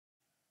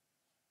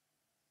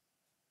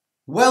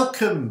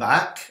Welcome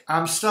back.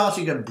 I'm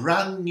starting a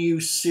brand new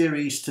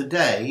series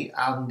today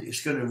and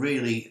it's going to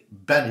really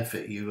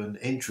benefit you and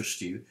interest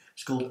you.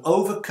 It's called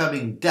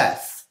Overcoming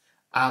Death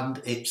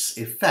and Its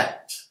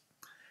Effect.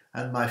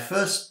 And my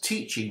first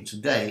teaching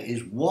today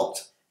is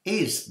what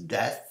is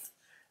death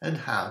and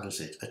how does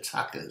it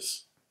attack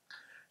us?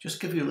 Just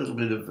give you a little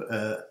bit of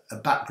a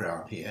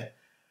background here.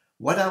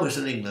 When I was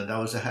in England, I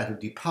was a head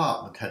of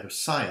department, head of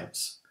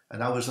science,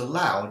 and I was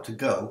allowed to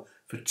go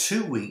for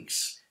 2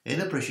 weeks in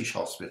a British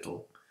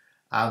hospital,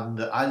 and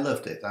I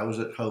loved it. I was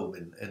at home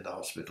in the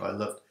hospital. I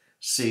loved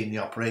seeing the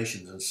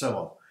operations and so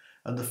on.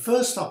 And the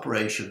first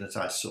operation that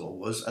I saw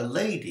was a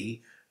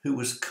lady who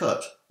was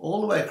cut all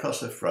the way across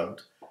the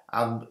front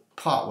and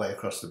part way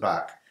across the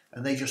back,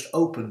 and they just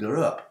opened her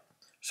up.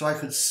 So I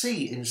could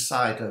see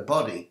inside her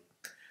body.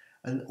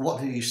 And what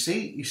do you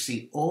see? You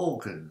see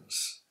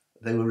organs.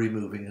 They were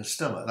removing her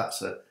stomach.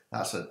 That's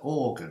an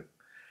organ.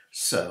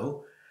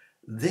 So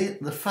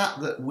the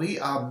fact that we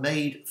are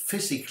made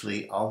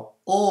physically of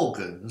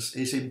organs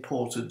is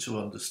important to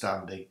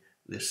understanding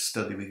this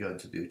study we're going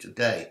to do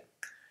today.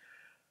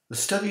 The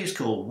study is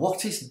called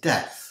What is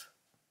Death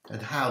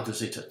and How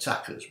Does It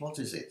Attack Us? What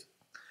is it?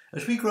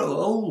 As we grow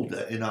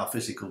older in our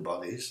physical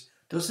bodies,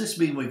 does this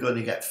mean we're going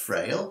to get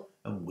frail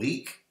and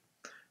weak?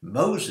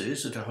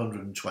 Moses at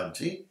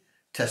 120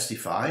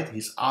 testified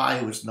his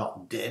eye was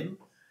not dim,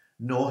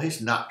 nor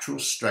his natural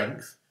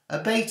strength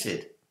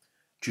abated.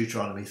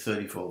 Deuteronomy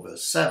 34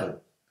 verse 7.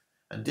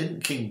 And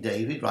didn't King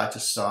David write a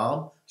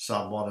psalm,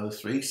 Psalm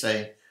 103,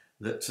 saying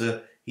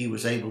that he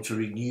was able to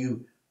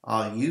renew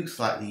our youth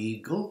like the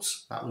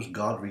eagles? That was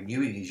God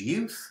renewing his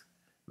youth,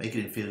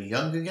 making him feel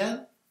young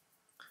again.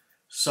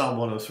 Psalm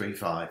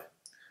 103:5.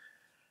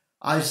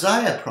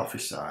 Isaiah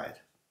prophesied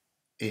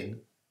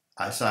in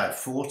Isaiah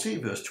 40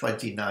 verse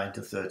 29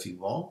 to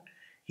 31.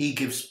 He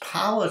gives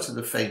power to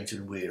the faint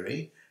and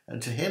weary,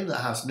 and to him that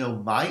has no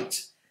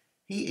might,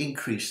 he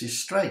increases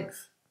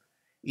strength.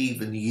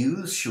 Even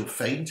youths shall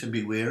faint and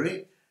be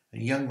weary,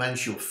 and young men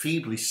shall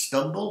feebly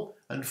stumble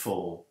and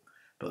fall.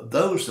 But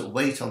those that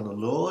wait on the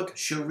Lord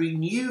shall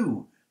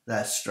renew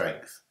their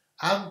strength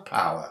and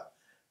power,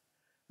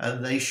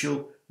 and they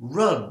shall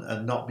run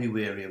and not be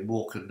weary, and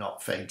walk and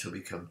not faint or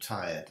become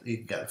tired. You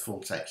can get the full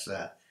text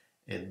there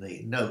in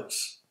the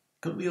notes.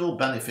 Couldn't we all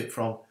benefit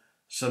from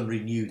some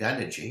renewed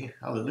energy?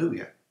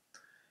 Hallelujah.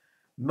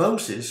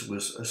 Moses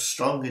was as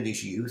strong in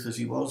his youth as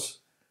he was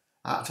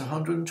at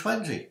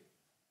 120.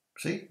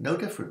 See, no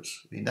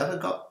difference. He never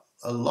got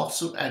a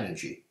loss of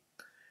energy.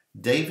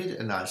 David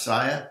and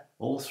Isaiah,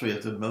 all three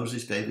of them,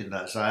 Moses, David and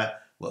Isaiah,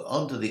 were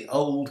under the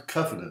old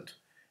covenant.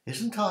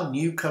 Isn't our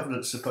new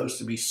covenant supposed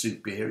to be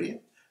superior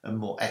and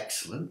more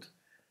excellent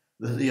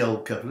than the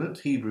old covenant?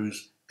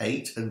 Hebrews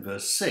 8 and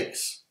verse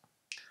 6.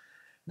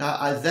 Now,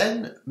 I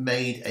then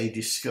made a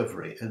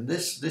discovery, and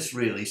this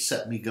really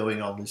set me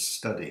going on this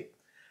study.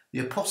 The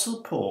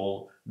Apostle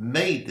Paul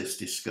made this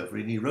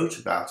discovery, and he wrote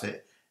about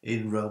it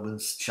in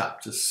Romans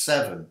chapter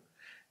 7.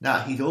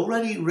 Now, he'd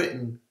already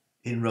written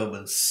in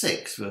Romans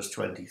 6, verse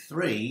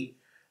 23,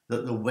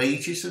 that the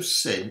wages of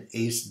sin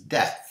is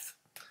death.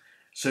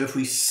 So if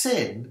we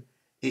sin,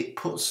 it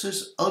puts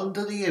us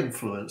under the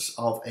influence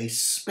of a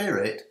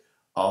spirit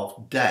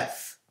of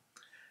death.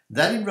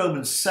 Then in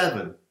Romans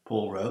 7,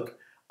 Paul wrote,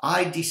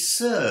 I've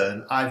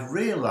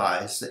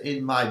realised that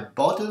in my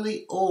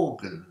bodily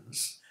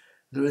organs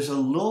there is a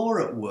law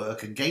at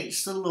work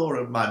against the law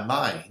of my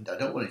mind. I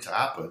don't want it to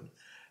happen,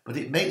 but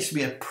it makes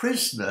me a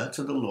prisoner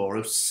to the law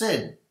of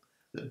sin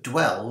that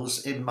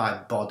dwells in my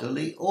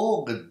bodily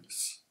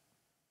organs.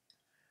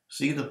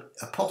 See, the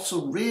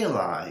apostle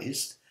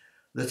realised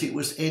that it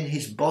was in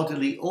his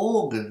bodily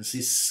organs,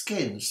 his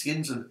skin's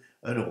an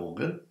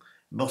organ,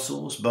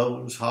 muscles,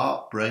 bones,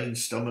 heart, brain,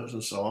 stomach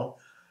and so on.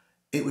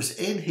 It was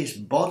in his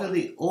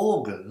bodily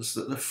organs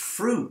that the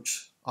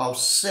fruit of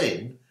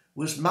sin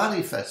was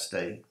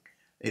manifesting.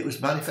 It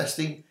was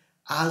manifesting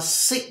as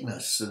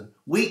sickness and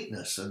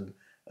weakness and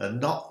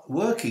not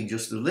working,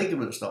 just the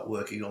ligaments not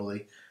working, or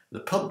the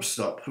pump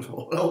stop,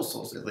 all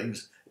sorts of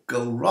things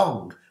go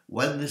wrong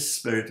when this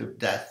spirit of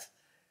death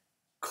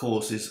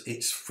causes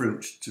its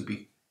fruit to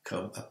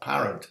become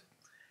apparent.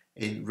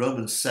 In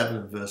Romans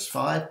 7 verse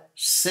 5,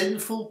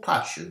 sinful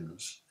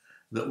passions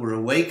that were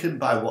awakened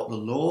by what the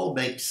law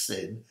makes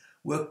sin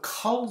were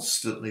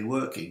constantly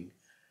working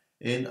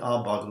in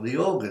our bodily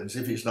organs.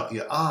 If it's not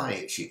your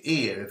eye, it's your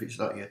ear. If it's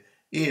not your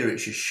ear,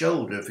 it's your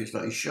shoulder. If it's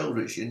not your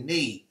shoulder, it's your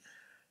knee.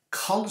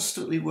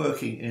 Constantly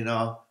working in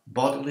our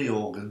bodily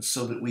organs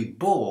so that we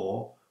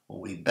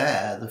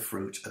bear the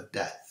fruit of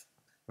death.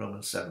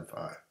 Romans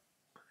 7:5.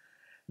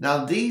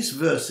 Now these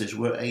verses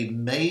were a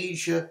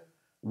major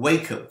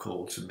wake-up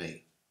call to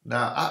me.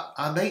 Now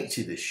I'm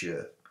 80 this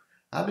year.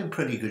 I'm in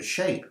pretty good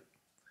shape.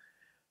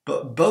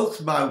 But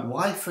both my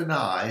wife and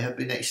I have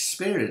been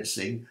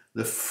experiencing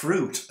the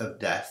fruit of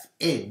death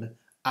in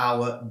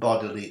our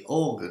bodily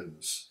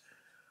organs.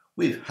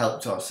 We've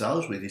helped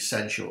ourselves with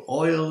essential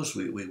oils.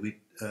 We've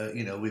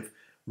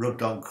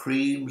rubbed on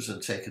creams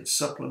and taken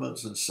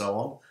supplements and so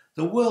on.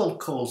 The world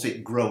calls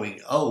it growing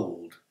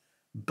old,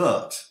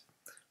 but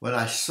When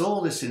I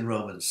saw this in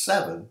Romans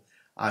 7,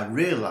 I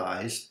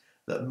realized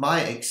that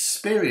my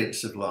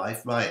experience of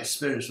life, my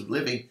experience of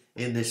living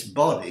in this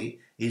body,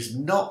 is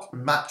not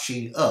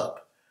matching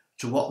up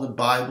to what the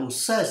Bible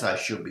says I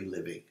should be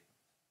living.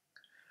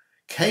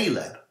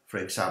 Caleb, for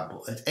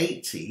example, at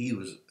 80, he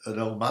was an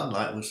old man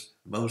like was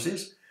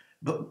Moses,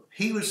 but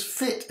he was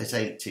fit at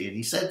 80, and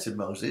he said to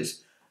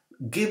Moses,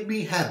 "Give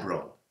me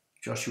Hebron,"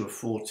 Joshua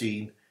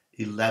 14,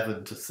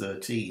 11 to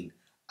 13.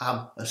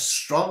 "I'm as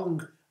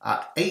strong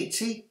at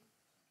 80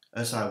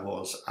 as I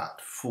was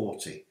at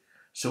 40.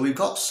 So we've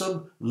got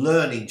some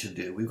learning to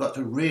do. We've got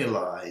to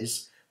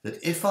realise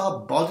that if our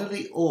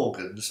bodily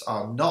organs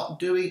are not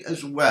doing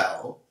as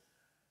well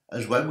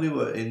as when we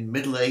were in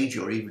middle age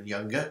or even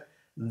younger,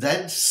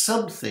 then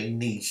something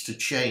needs to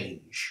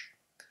change.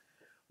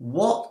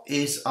 What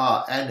is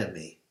our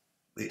enemy?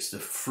 It's the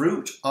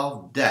fruit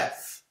of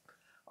death.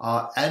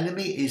 Our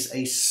enemy is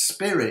a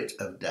spirit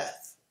of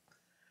death.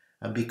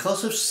 And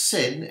because of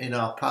sin in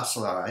our past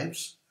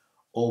lives,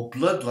 or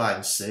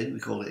bloodline sin, we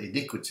call it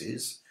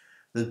iniquities,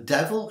 the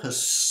devil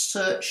has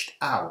searched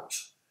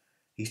out.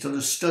 He's done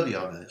a study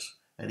on us,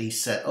 and he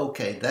said,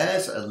 okay,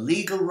 there's a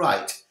legal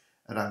right,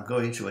 and I'm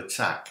going to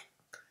attack.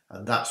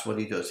 And that's what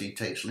he does. He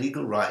takes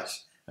legal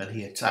rights and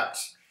he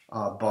attacks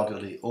our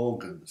bodily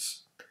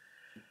organs.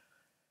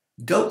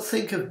 Don't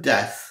think of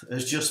death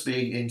as just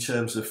being in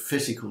terms of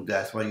physical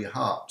death, where your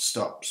heart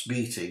stops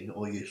beating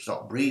or you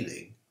stop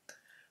breathing.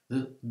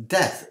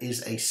 Death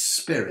is a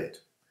spirit.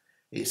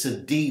 It's a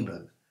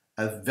demon,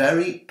 a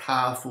very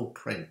powerful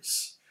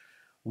prince,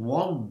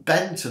 one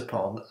bent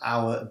upon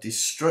our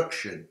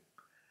destruction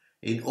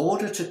in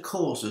order to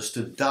cause us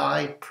to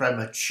die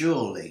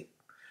prematurely.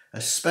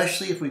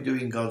 Especially if we're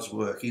doing God's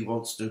work, he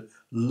wants to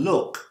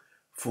look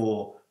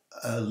for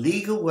a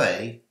legal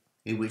way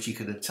in which he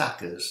can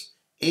attack us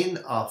in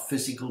our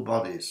physical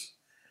bodies.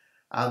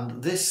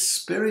 And this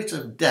spirit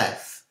of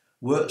death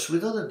works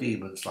with other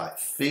demons like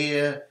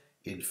fear,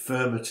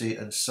 infirmity,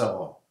 and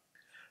so on.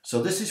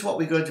 So this is what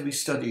we're going to be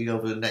studying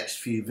over the next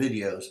few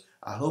videos.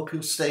 I hope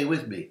you'll stay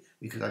with me,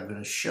 because I'm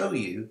going to show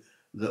you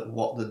that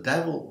what the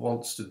devil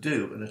wants to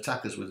do and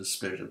attack us with the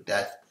spirit of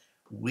death,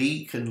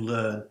 we can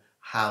learn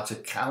how to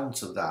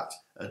counter that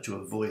and to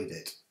avoid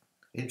it.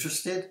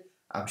 Interested?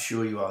 I'm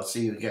sure you are.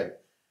 See you again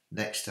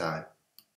next time.